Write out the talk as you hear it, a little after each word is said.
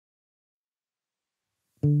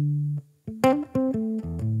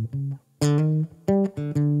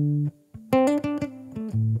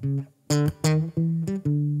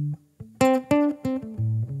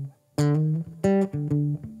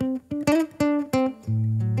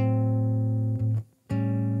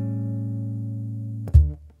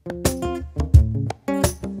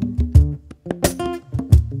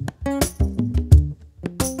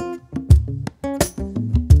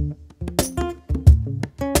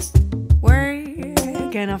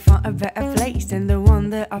can I find a better place than the one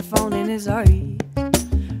that I found in his eye?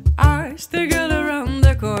 Eyes the girl around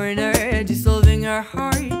the corner, dissolving her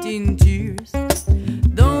heart in tears.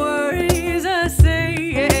 Don't worry, as I say,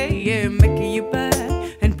 yeah, yeah, making you back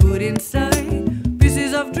and put inside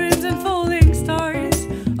pieces of dreams and falling stars.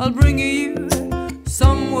 I'll bring you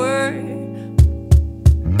somewhere,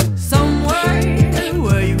 somewhere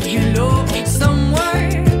where you belong,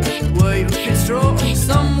 somewhere where you feel strong,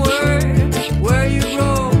 somewhere where you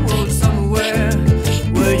grow, somewhere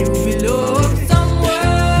where you belong,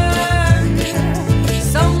 somewhere,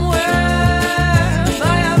 somewhere,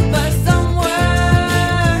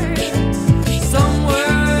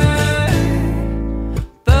 somewhere.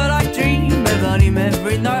 But I dream about him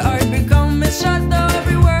every night. I become his shadow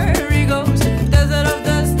everywhere he goes. Desert of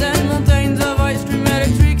dust and mountains of ice cream,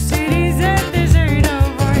 electric cities and desert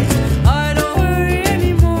of ice. I don't worry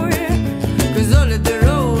anymore, 'cause all of the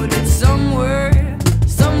road is somewhere,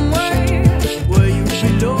 somewhere where you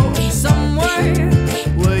belong, somewhere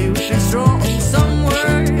where you feel strong,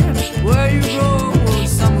 somewhere where you grow,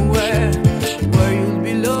 somewhere where you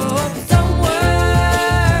belong,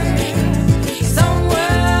 somewhere,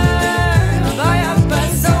 somewhere,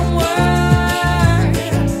 somewhere,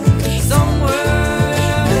 somewhere.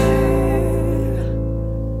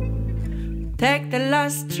 Take the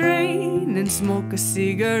last train and smoke a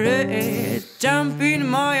cigarette. Jump in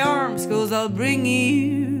my arms, 'cause I'll bring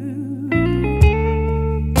you